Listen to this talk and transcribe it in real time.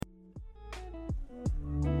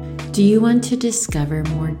Do you want to discover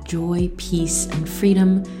more joy, peace, and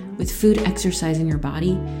freedom with food, exercise, and your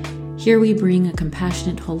body? Here we bring a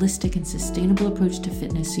compassionate, holistic, and sustainable approach to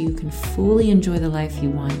fitness so you can fully enjoy the life you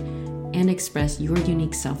want and express your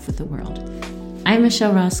unique self with the world. I'm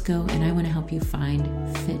Michelle Roscoe, and I want to help you find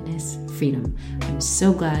fitness freedom. I'm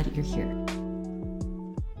so glad you're here.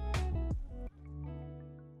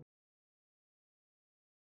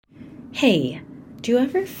 Hey, do you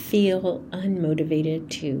ever feel unmotivated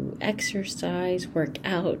to exercise, work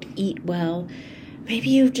out, eat well? Maybe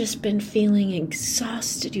you've just been feeling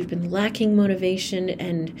exhausted, you've been lacking motivation,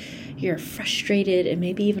 and you're frustrated and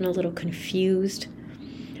maybe even a little confused.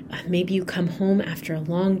 Maybe you come home after a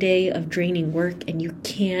long day of draining work and you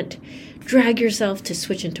can't drag yourself to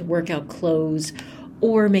switch into workout clothes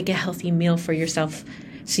or make a healthy meal for yourself.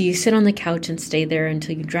 So you sit on the couch and stay there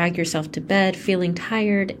until you drag yourself to bed feeling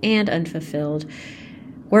tired and unfulfilled.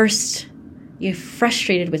 Worst, you're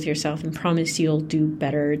frustrated with yourself and promise you'll do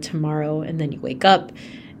better tomorrow, and then you wake up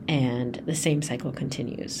and the same cycle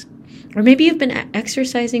continues. Or maybe you've been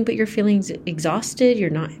exercising, but you're feeling exhausted.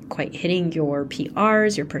 You're not quite hitting your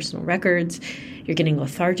PRs, your personal records. You're getting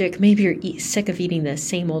lethargic. Maybe you're sick of eating the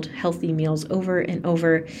same old healthy meals over and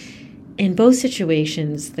over. In both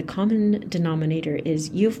situations, the common denominator is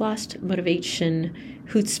you've lost motivation,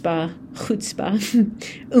 chutzpah,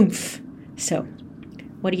 oomph. So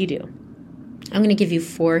what do? I'm going to give you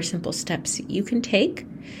 4 simple steps you can take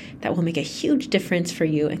that will make a huge difference for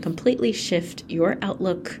you and completely shift your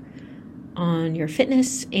outlook on your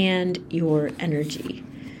fitness and your energy.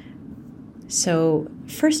 So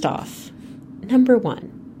first off, number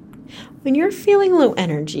 1, when you're feeling low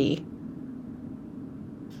energy,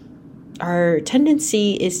 our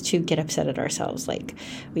tendency is to get upset at ourselves. Like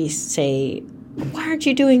we say, why aren't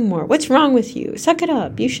you doing more? What's wrong with you? Suck it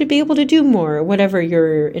up. You should be able to do more, or whatever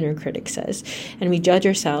your inner critic says. And we judge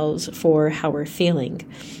ourselves for how we're feeling.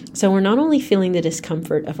 So we're not only feeling the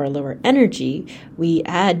discomfort of our lower energy, we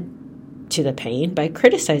add to the pain by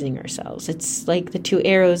criticizing ourselves. It's like the 2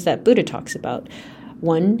 arrows that Buddha talks about.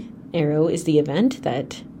 One arrow is the event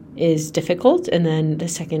that is difficult, and then the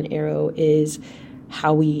second arrow is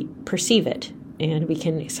how we perceive it. And we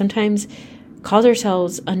can sometimes cause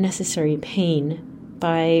ourselves unnecessary pain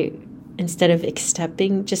by, instead of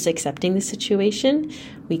accepting the situation,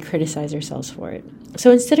 we criticize ourselves for it. So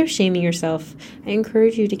instead of shaming yourself, I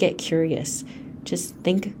encourage you to get curious. Just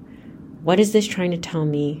think, what is this trying to tell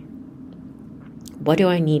me? What do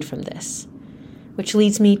I need from this? Which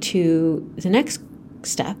leads me to the next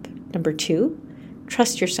step, number 2,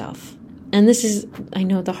 trust yourself. And this is, I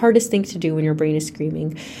know, the hardest thing to do when your brain is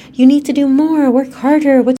screaming, you need to do more, work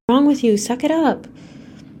harder, what's wrong with you, suck it up.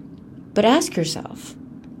 But ask yourself,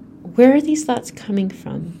 where are these thoughts coming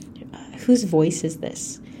from? Whose voice is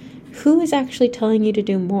this? Who is actually telling you to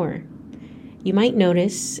do more? You might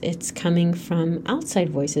notice it's coming from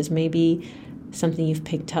outside voices, maybe something you've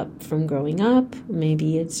picked up from growing up.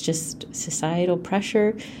 Maybe it's just societal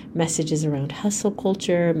pressure, messages around hustle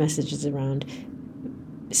culture, messages around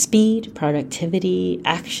speed, productivity,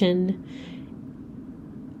 action.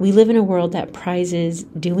 We live in a world that prizes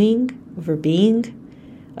doing over being,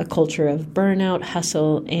 a culture of burnout,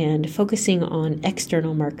 hustle, and focusing on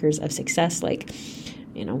external markers of success, like,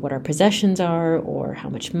 what our possessions are, or how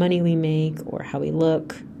much money we make, or how we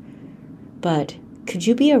look. But could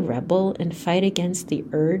you be a rebel and fight against the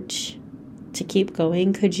urge to keep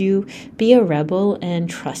going? Could you be a rebel and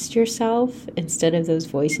trust yourself instead of those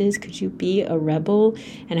voices? Could you be a rebel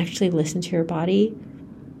and actually listen to your body?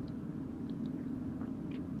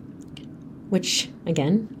 Which,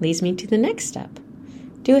 again, leads me to the next step.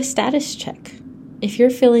 Do a status check. If you're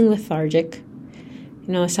feeling lethargic,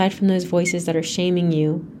 aside from those voices that are shaming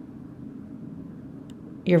you,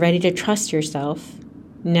 you're ready to trust yourself.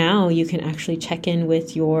 Now you can actually check in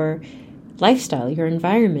with your lifestyle, your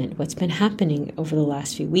environment, what's been happening over the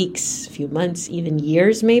last few weeks, few months, even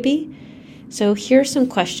years maybe. So here are some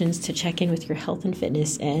questions to check in with your health and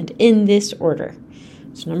fitness, and in this order.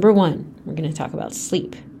 So number 1, we're going to talk about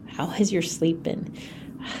sleep. How has your sleep been?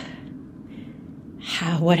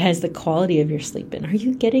 What has the quality of your sleep been? Are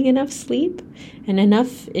you getting enough sleep? And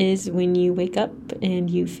enough is when you wake up and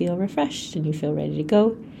you feel refreshed and you feel ready to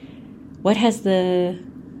go. What has the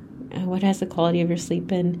quality of your sleep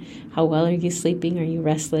been? How well are you sleeping? Are you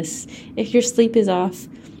restless? If your sleep is off,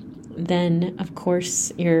 then of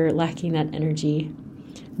course you're lacking that energy.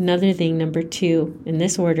 Another thing, number 2, in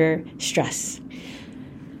this order, stress.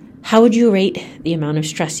 How would you rate the amount of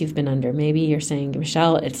stress you've been under? Maybe you're saying,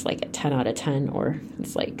 Michelle, it's like a 10 out of 10, or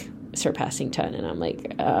it's like surpassing 10, and I'm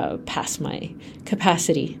like past my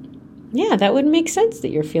capacity. Yeah, that would make sense that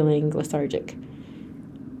you're feeling lethargic.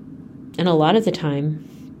 And a lot of the time,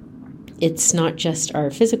 it's not just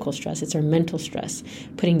our physical stress, it's our mental stress,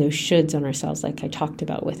 putting those shoulds on ourselves like I talked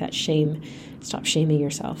about with that shame. Stop shaming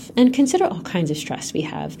yourself. And consider all kinds of stress we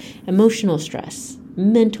have. Emotional stress,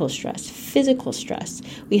 mental stress, physical stress.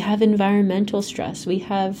 We have environmental stress. We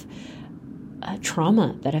have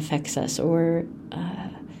trauma that affects us, or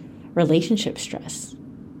relationship stress.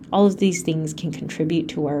 All of these things can contribute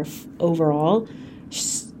to our overall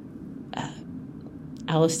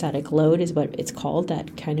allostatic load is what it's called,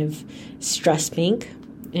 that kind of stress bank.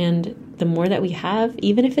 And the more that we have,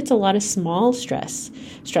 even if it's a lot of small stresses,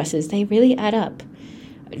 they really add up.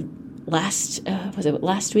 Was it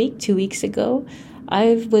last week, 2 weeks ago,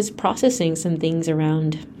 I was processing some things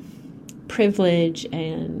around privilege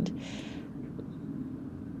and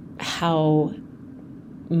how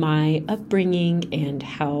my upbringing and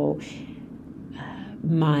how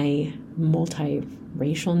my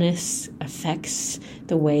multiracialness affects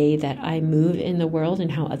the way that I move in the world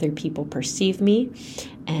and how other people perceive me,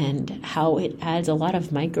 and how it adds a lot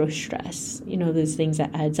of micro stress. Those things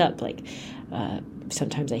that adds up, like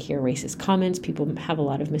sometimes I hear racist comments. People have a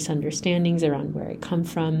lot of misunderstandings around where I come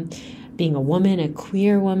from. Being a woman, a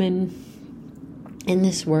queer woman in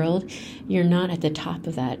this world, you're not at the top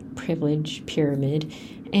of that privilege pyramid,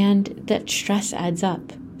 and that stress adds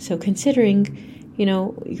up. So considering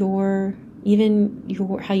your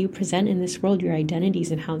how you present in this world, your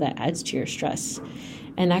identities, and how that adds to your stress.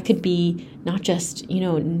 And that could be not just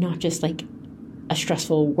like a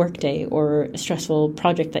stressful workday or a stressful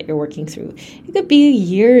project that you're working through. It could be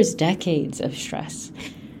years, decades of stress.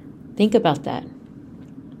 Think about that.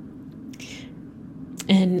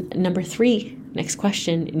 And number 3, next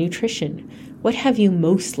question, nutrition. What have you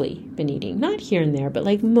mostly been eating? Not here and there, but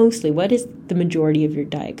like mostly. What is the majority of your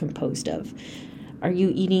diet composed of? Are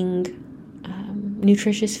you eating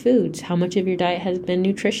nutritious foods? How much of your diet has been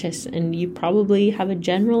nutritious? And you probably have a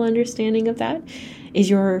general understanding of that. Is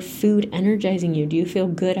your food energizing you? Do you feel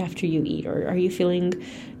good after you eat? Or are you feeling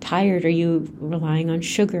tired? Are you relying on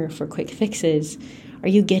sugar for quick fixes? Are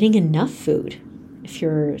you getting enough food? If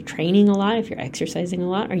you're training a lot, if you're exercising a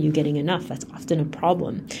lot, are you getting enough? That's often a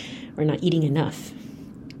problem. We're not eating enough.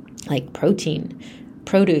 Like protein,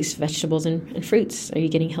 produce, vegetables, and fruits. Are you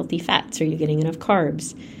getting healthy fats? Are you getting enough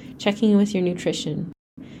carbs? Checking in with your nutrition.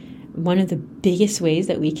 One of the biggest ways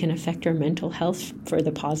that we can affect our mental health for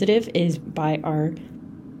the positive is by our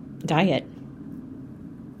diet.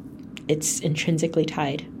 It's intrinsically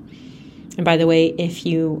tied. And by the way, if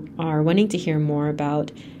you are wanting to hear more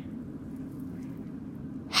about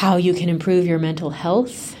how you can improve your mental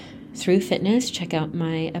health through fitness, check out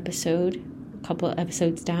my episode, a couple of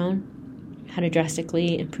episodes down, how to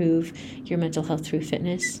drastically improve your mental health through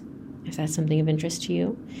fitness, if that's something of interest to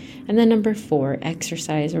you. And then number 4,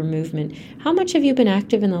 exercise or movement. How much have you been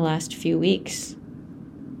active in the last few weeks?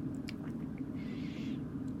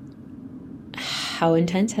 How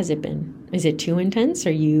intense has it been? Is it too intense?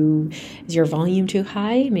 Is your volume too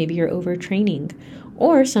high? Maybe you're overtraining.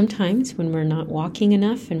 Or sometimes when we're not walking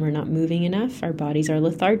enough and we're not moving enough, our bodies are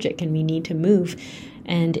lethargic and we need to move.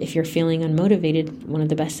 And if you're feeling unmotivated, one of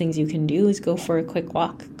the best things you can do is go for a quick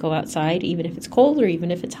walk. Go outside, even if it's cold or even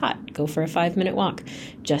if it's hot. Go for a 5-minute walk.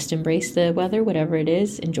 Just embrace the weather, whatever it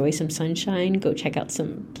is. Enjoy some sunshine. Go check out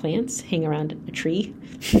some plants. Hang around a tree.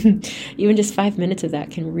 Even just 5 minutes of that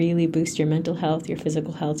can really boost your mental health, your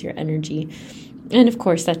physical health, your energy. And of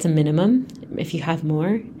course, that's a minimum. If you have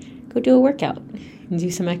more, go do a workout. Do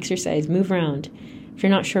some exercise. Move around. If you're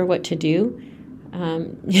not sure what to do,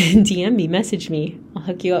 DM me, message me. I'll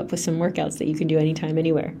hook you up with some workouts that you can do anytime,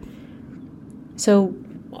 anywhere. So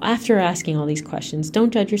after asking all these questions,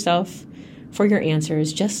 don't judge yourself for your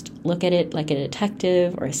answers. Just look at it like a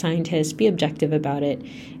detective or a scientist. Be objective about it.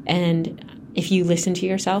 And if you listen to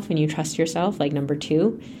yourself and you trust yourself, like number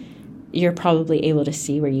 2, you're probably able to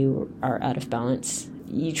see where you are out of balance.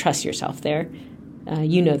 You trust yourself there.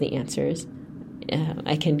 You know the answers.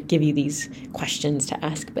 I can give you these questions to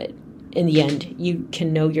ask, but in the end, you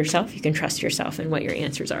can know yourself, you can trust yourself and what your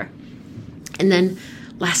answers are. And then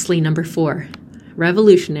lastly, number 4,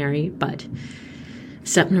 revolutionary, but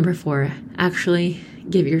step number 4, actually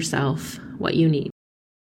give yourself what you need.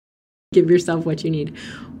 Give yourself what you need.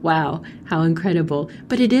 Wow, how incredible.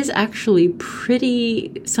 But it is actually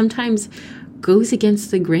pretty, sometimes goes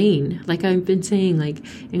against the grain. Like I've been saying, like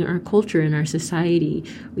in our culture, in our society,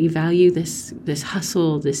 we value this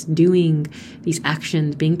hustle, this doing, these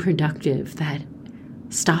actions, being productive, that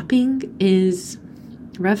stopping is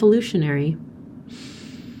revolutionary.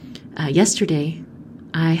 Yesterday,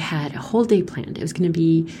 I had a whole day planned. I was going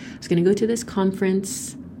to go to this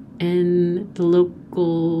conference, in the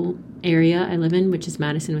local area I live in, which is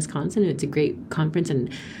Madison, Wisconsin. It's a great conference, and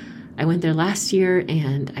I went there last year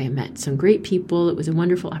and I met some great people. It was a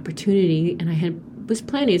wonderful opportunity, and I was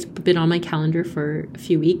planning. It's been on my calendar for a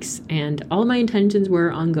few weeks, and all of my intentions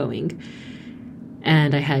were ongoing.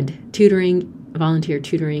 And I had volunteer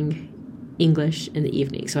tutoring English in the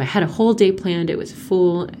evening. So I had a whole day planned. It was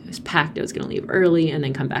full. It was packed. I was going to leave early and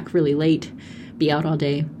then come back really late, be out all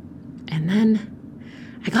day. And then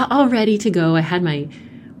I got all ready to go. I had my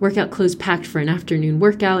workout clothes packed for an afternoon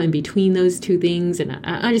workout in between those two things. And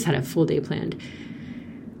I just had a full day planned.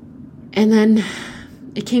 And then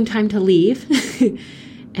it came time to leave.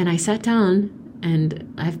 And I sat down,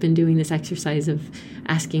 and I've been doing this exercise of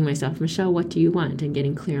asking myself, Michelle, what do you want? And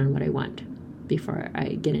getting clear on what I want before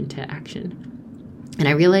I get into action. And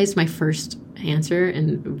I realized my first answer,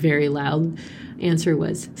 and very loud answer,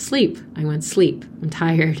 was sleep. I went sleep. I'm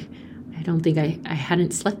tired. I don't think I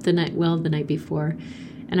hadn't slept the night before,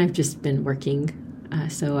 and I've just been working.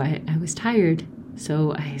 So I was tired.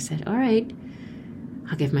 So I said, all right,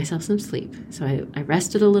 I'll give myself some sleep. So I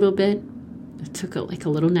rested a little bit. I took a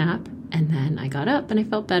little nap, and then I got up and I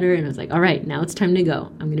felt better, and I was like, all right, now it's time to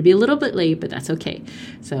go. I'm going to be a little bit late, but that's okay.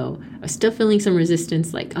 So I was still feeling some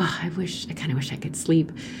resistance, like, oh, I kind of wish I could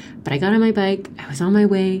sleep. But I got on my bike, I was on my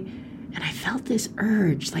way, and I felt this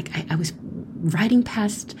urge. Like I was riding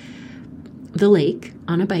past the lake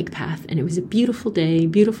on a bike path, and it was a beautiful day,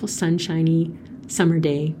 beautiful sunshiny summer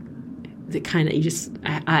day. The kind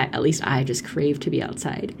that at least I just crave to be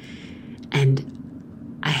outside. And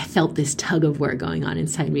I felt this tug of war going on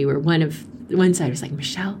inside me, where one side was like,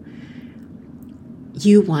 Michelle,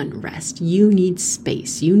 you want rest. You need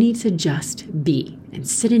space. You need to just be and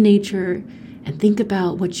sit in nature and think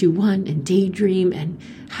about what you want and daydream and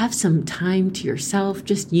have some time to yourself,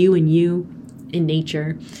 just you and you in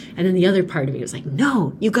nature. And then the other part of me was like,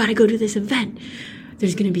 no, you got to go to this event.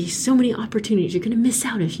 There's going to be so many opportunities. You're going to miss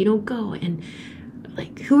out if you don't go. And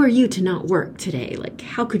like, who are you to not work today? Like,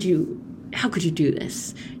 how could you do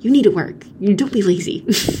this? You need to work. You don't be lazy.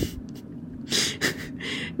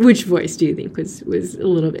 Which voice do you think was a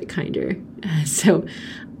little bit kinder?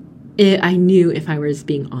 I knew if I was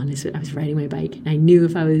being honest, I was riding my bike, and I knew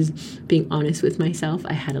if I was being honest with myself,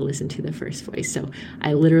 I had to listen to the first voice. So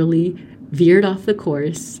I literally veered off the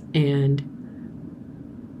course and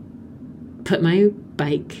put my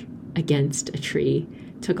bike against a tree,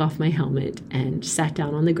 took off my helmet, and sat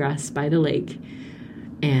down on the grass by the lake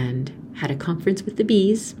and had a conference with the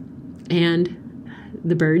bees and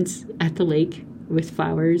the birds at the lake with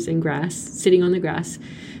flowers and grass, sitting on the grass,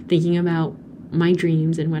 thinking about my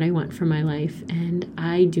dreams and what I want for my life. And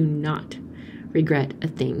I do not regret a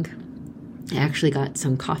thing. I actually got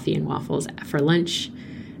some coffee and waffles for lunch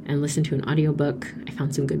and listened to an audiobook. I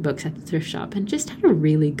found some good books at the thrift shop and just had a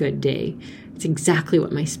really good day. It's exactly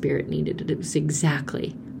what my spirit needed. It was exactly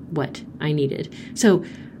what I needed. So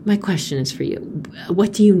my question is for you.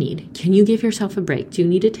 What do you need? Can you give yourself a break? Do you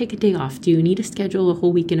need to take a day off? Do you need to schedule a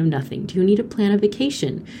whole weekend of nothing? Do you need to plan a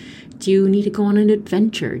vacation? Do you need to go on an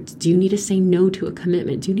adventure? Do you need to say no to a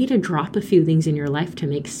commitment? Do you need to drop a few things in your life to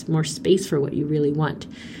make more space for what you really want?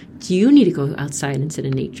 Do you need to go outside and sit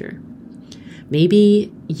in nature?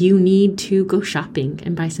 Maybe you need to go shopping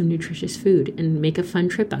and buy some nutritious food and make a fun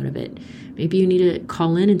trip out of it. Maybe you need to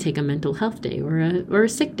call in and take a mental health day or a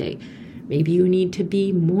sick day. Maybe you need to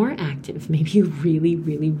be more active. Maybe you really,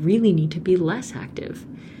 really, really need to be less active.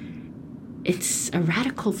 It's a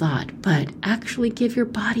radical thought, but actually give your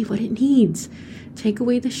body what it needs. Take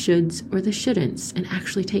away the shoulds or the shouldn'ts and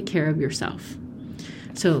actually take care of yourself.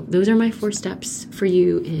 So those are my 4 steps for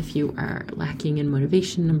you if you are lacking in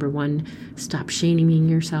motivation. Number 1, stop shaming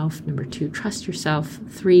yourself. Number 2, trust yourself.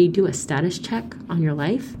 3, do a status check on your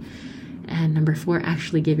life. And number 4,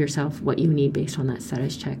 actually give yourself what you need based on that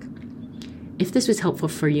status check. If this was helpful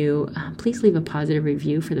for you, please leave a positive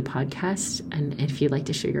review for the podcast. And if you'd like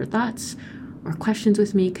to share your thoughts or questions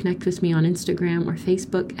with me, connect with me on Instagram or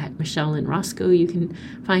Facebook at Michelle and Roscoe. You can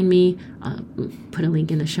find me, put a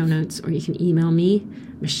link in the show notes, or you can email me,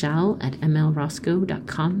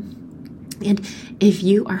 michelle@mlroscoe.com. And if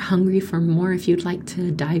you are hungry for more, if you'd like to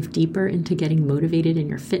dive deeper into getting motivated in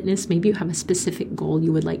your fitness, maybe you have a specific goal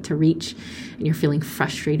you would like to reach and you're feeling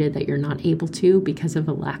frustrated that you're not able to because of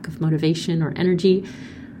a lack of motivation or energy,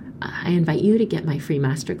 I invite you to get my free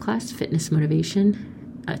masterclass, Fitness Motivation,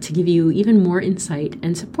 to give you even more insight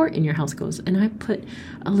and support in your health goals. And I put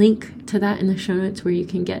a link to that in the show notes where you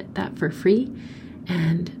can get that for free.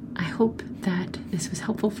 And I hope that this was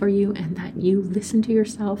helpful for you and that you listen to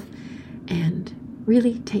yourself and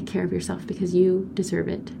really take care of yourself because you deserve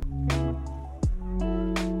it.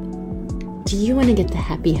 Do you want to get the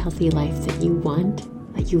happy, healthy life that you want,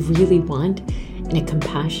 that you really want, in a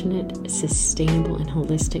compassionate, sustainable, and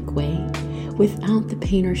holistic way, without the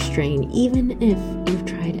pain or strain, even if you've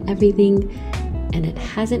tried everything and it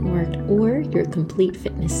hasn't worked, or you're a complete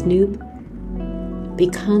fitness noob?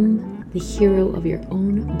 Become the hero of your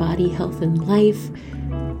own body, health, and life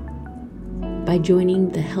by joining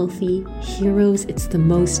the Healthy Heroes. It's the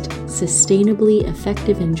most sustainably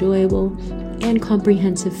effective, enjoyable, and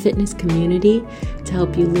comprehensive fitness community to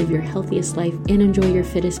help you live your healthiest life and enjoy your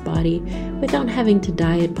fittest body without having to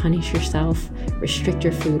diet, punish yourself, restrict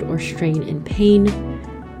your food, or strain in pain.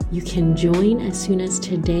 You can join as soon as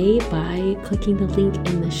today by clicking the link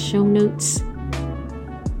in the show notes.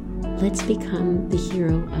 Let's become the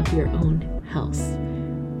hero of your own health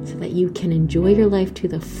so that you can enjoy your life to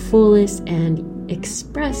the fullest and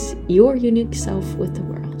express your unique self with the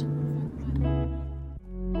world.